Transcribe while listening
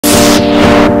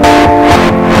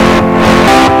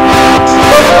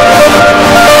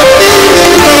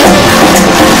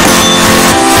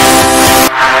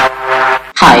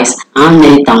And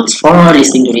many thanks for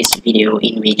listening to this video,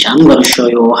 in which I'm going to show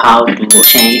you how to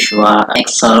change your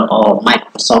Excel or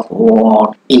Microsoft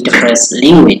Word interface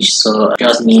language. So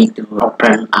just need to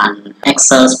open an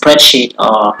Excel spreadsheet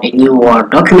or a new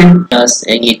Word document. Just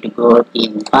need to go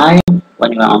in File.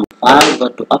 When you are on File, go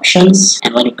to Options,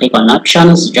 and when you click on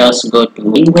Options, just go to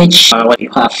Language. What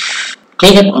you have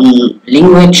clicked on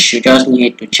language, you just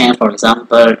need to change. For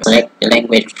example, select the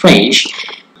language French,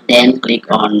 then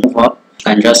click on Move Up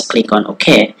and just click on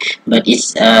OK. But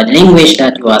it's the language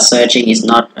that you are searching is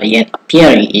not yet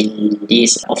appearing in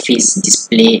this Office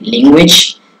display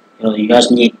language. So you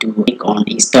just need to click on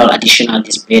install additional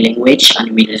display language,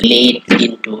 and will lead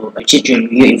into a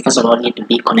tutorial. You first of all need to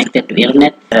be connected to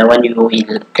internet. When you will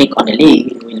click on the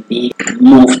link, you will be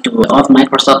moved to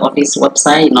Microsoft Office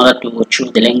website in order to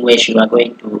choose the language you are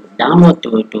going to download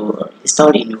to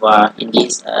install in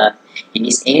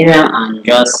this area, and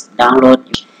just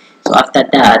download. So after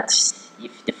that,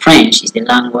 if the French is the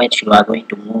language you are going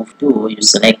to move to, you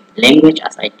select language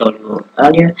as I told you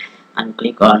earlier, and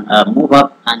click on move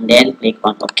up, and then click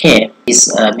on OK.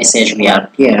 This message will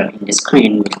appear in the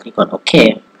screen. You click on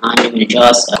OK, and you will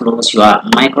just close your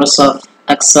Microsoft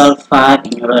Excel file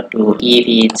in order to give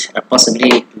it a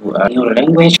possibility to a new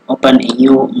language. Open a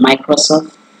new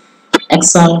Microsoft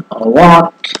Excel or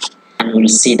Word, and you will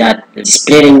see that the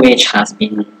display language has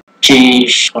been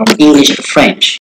changed from English to French.